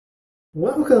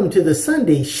Welcome to the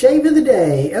Sunday Shave of the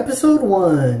Day, Episode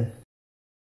 1.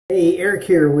 Hey, Eric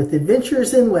here with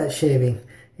Adventures in Wet Shaving.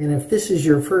 And if this is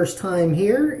your first time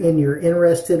here and you're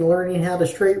interested in learning how to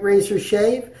straight razor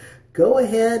shave, go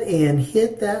ahead and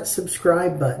hit that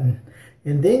subscribe button.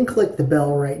 And then click the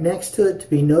bell right next to it to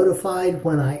be notified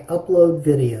when I upload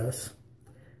videos.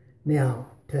 Now,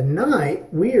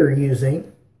 tonight we are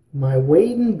using my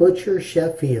Wade&Butcher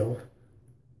Sheffield.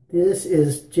 This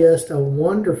is just a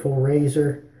wonderful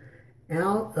razor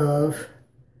out of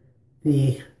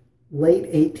the late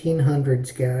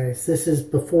 1800s, guys. This is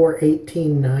before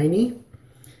 1890,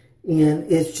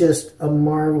 and it's just a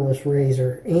marvelous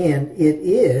razor. And it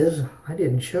is, I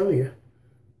didn't show you,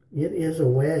 it is a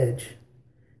wedge.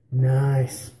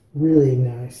 Nice, really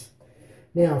nice.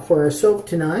 Now, for our soap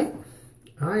tonight,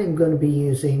 I am going to be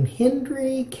using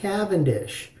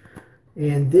Cavendish,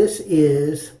 and this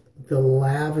is the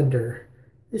lavender.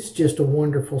 This is just a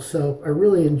wonderful soap. I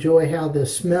really enjoy how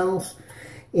this smells,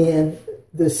 and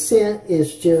the scent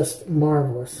is just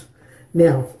marvelous.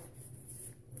 Now,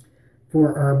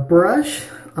 for our brush,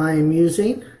 I am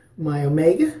using my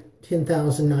Omega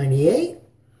 10098.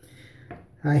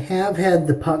 I have had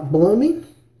the puck blooming,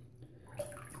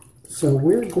 so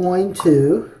we're going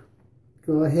to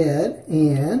go ahead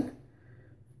and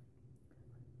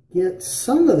get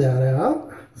some of that out.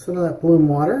 Some of that bloom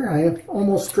water. I have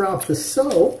almost dropped the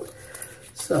soap.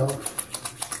 So,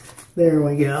 there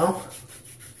we go.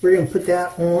 We're going to put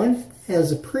that on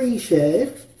as a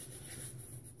pre-shave.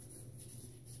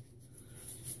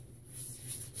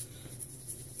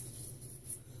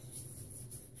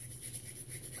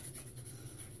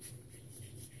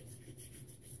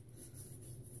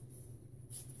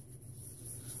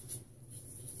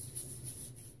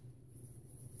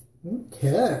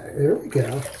 Okay, there we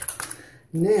go.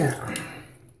 Now,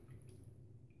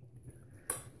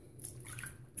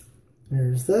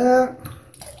 there's that.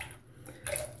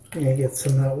 I'm going to get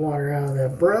some of that water out of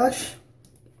that brush.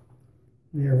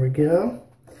 There we go.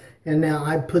 And now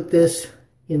I put this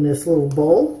in this little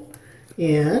bowl,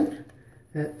 and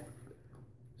that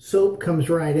soap comes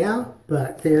right out,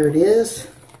 but there it is.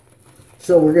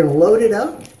 So we're going to load it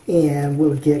up and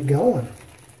we'll get going.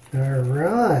 All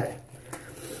right.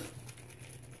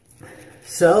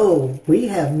 So, we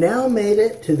have now made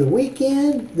it to the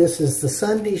weekend. This is the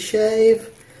Sunday shave.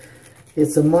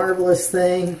 It's a marvelous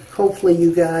thing. Hopefully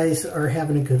you guys are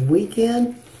having a good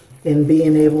weekend and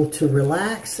being able to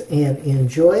relax and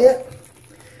enjoy it.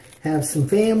 Have some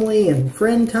family and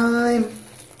friend time.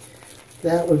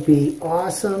 That would be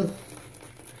awesome.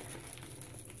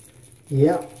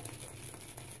 Yep.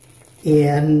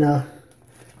 And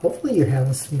hopefully you're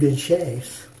having some good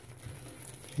shaves.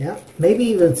 Yeah, maybe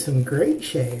even some great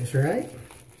shaves, right?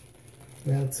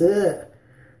 That's it.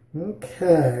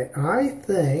 Okay, I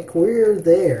think we're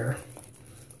there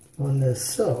on this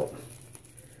soap.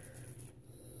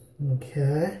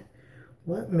 Okay,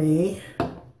 let me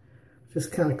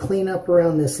just kind of clean up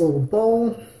around this little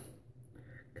bowl,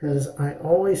 because I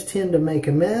always tend to make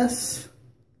a mess.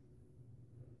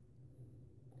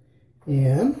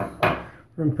 And we're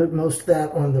going to put most of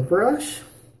that on the brush,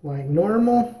 like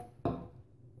normal.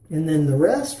 And then the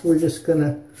rest, we're just going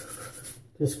to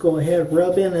go ahead,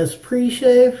 rub in as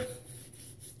pre-shave.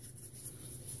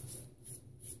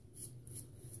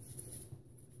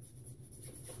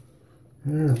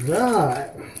 All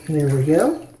right, there we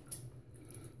go.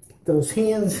 Get those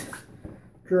hands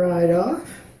dried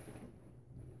off.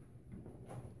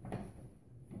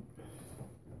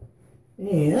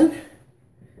 And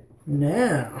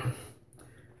now,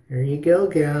 there you go,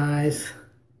 guys.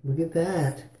 Look at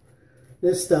that.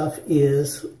 This stuff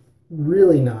is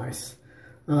really nice.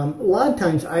 A lot of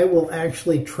times I will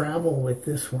actually travel with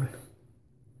this one,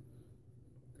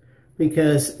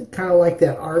 because kind of like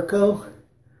that Arco,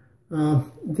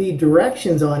 the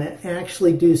directions on it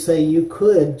actually do say you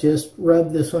could just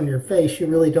rub this on your face. You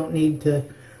really don't need to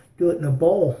do it in a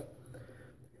bowl.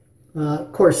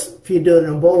 Of course, if you do it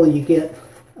in a bowl, you get,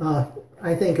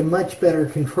 I think, a much better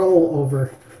control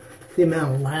over the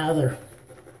amount of lather.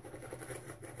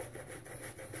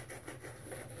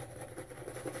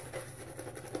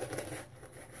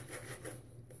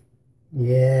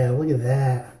 Yeah, look at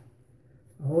that.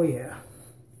 Oh, yeah.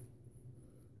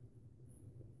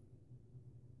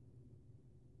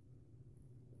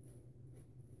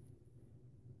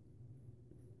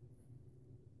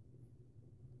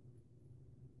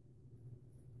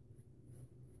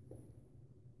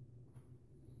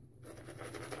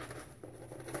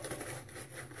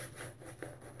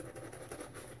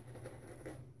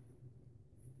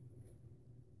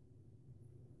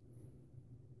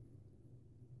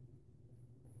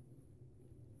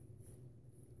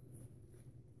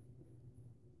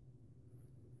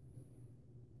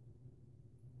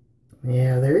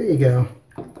 Yeah, there you go.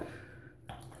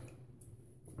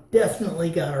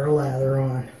 Definitely got our lather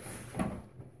on.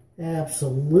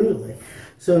 Absolutely.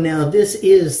 So now this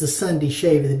is the Sunday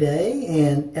shave of the day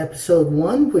and episode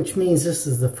 1, which means this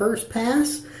is the first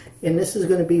pass, and this is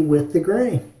going to be with the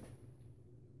grain.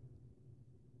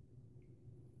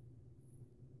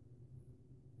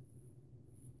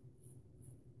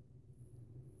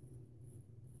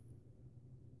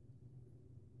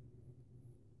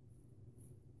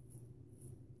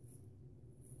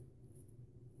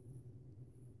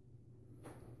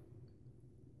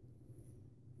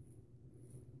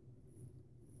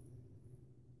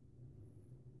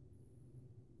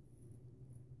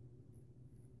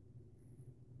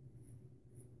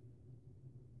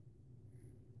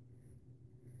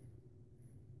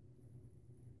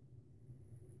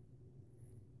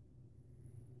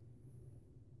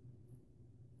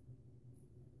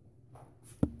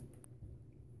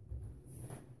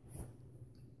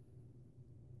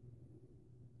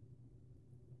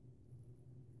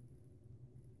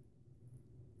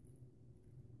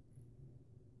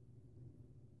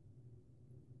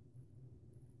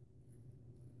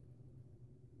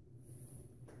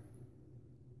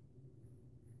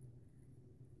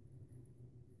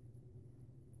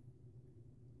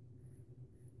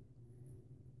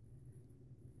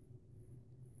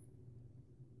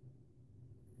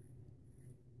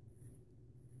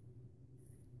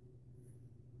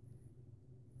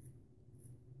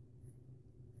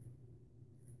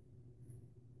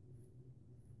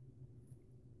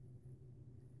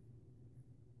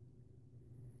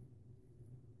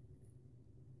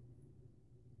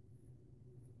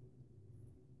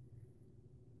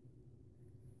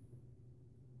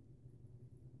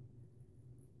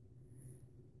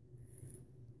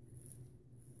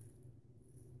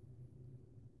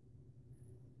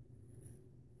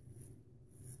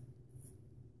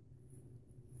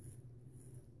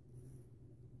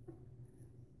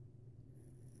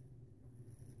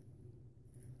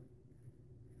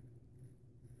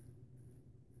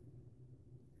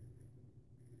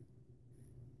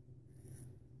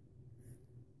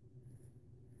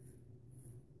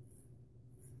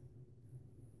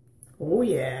 Oh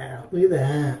yeah, look at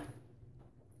that.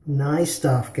 Nice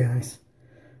stuff, guys.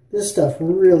 This stuff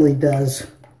really does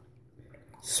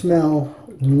smell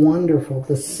wonderful.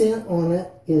 The scent on it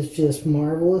is just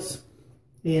marvelous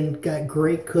and got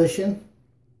great cushion.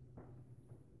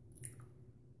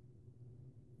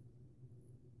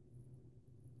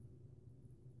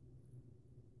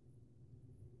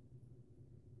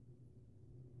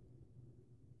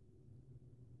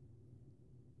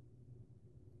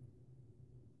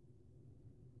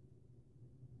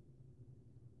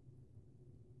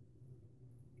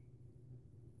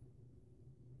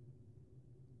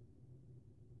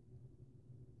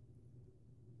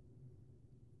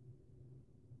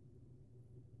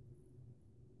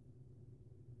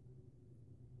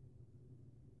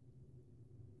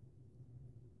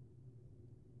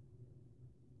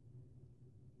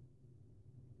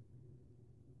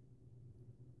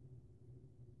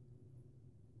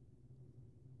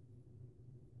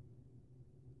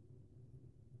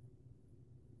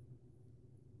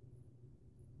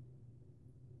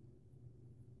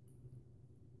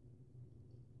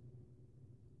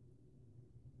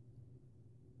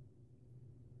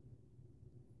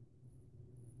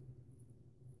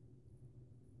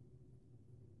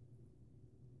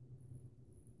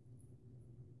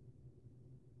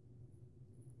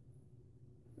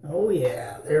 Oh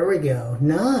yeah, there we go.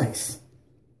 Nice.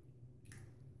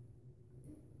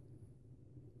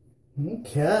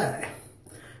 Okay.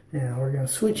 Now we're going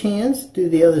to switch hands, do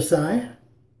the other side.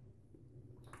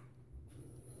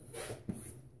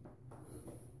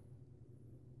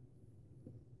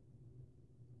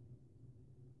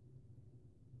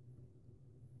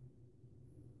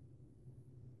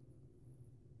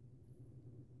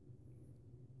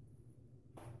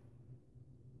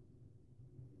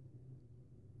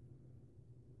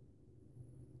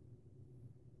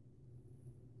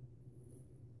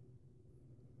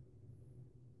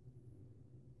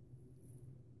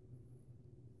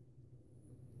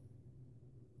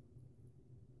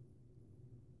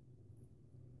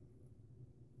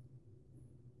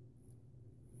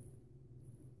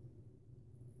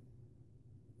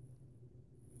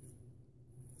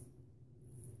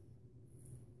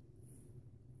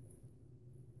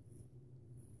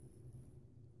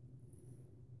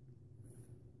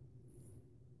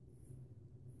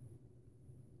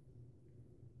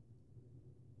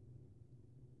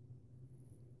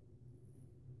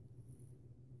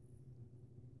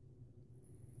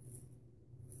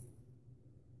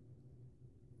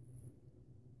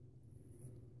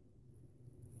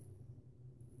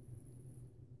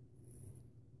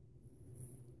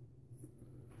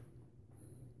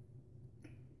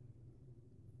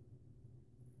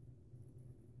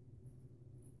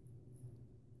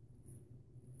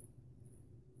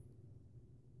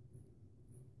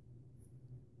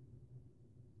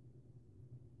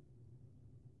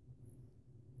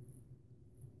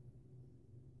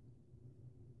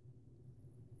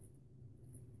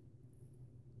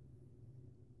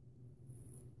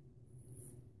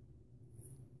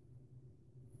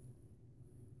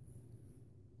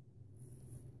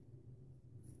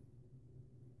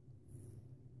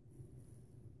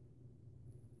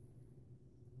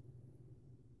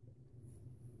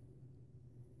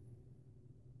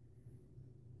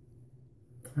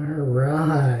 All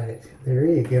right, there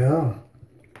you go.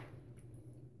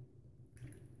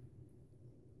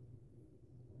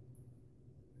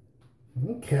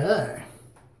 Okay.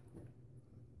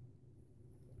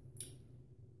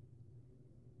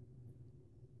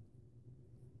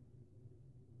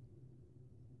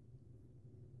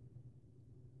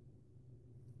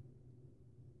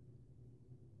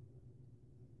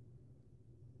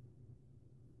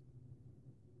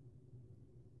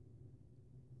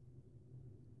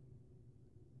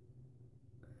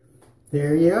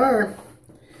 There you are.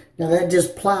 Now that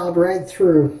just plowed right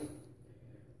through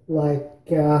like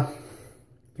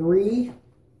 3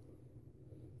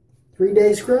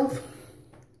 days growth.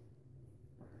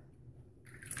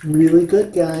 Really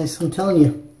good, guys. I'm telling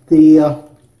you, the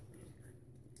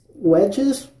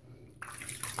wedges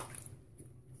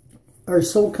are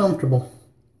so comfortable,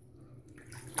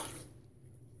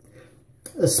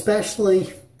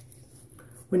 especially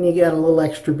when you got a little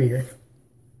extra beard.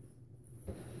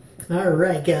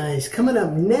 Alright guys, coming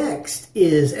up next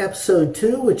is episode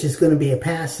 2, which is going to be a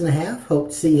pass and a half.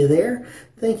 Hope to see you there.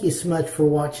 Thank you so much for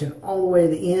watching all the way to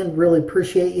the end. Really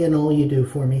appreciate you and all you do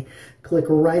for me. Click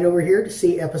right over here to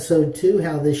see episode 2,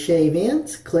 how this shave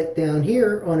ends. Click down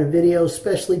here on a video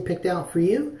specially picked out for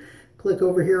you. Click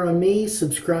over here on me,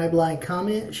 subscribe, like,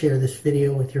 comment, share this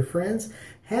video with your friends.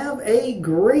 Have a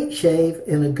great shave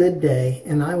and a good day,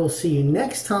 and I will see you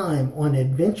next time on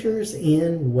Adventures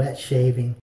in Wet Shaving.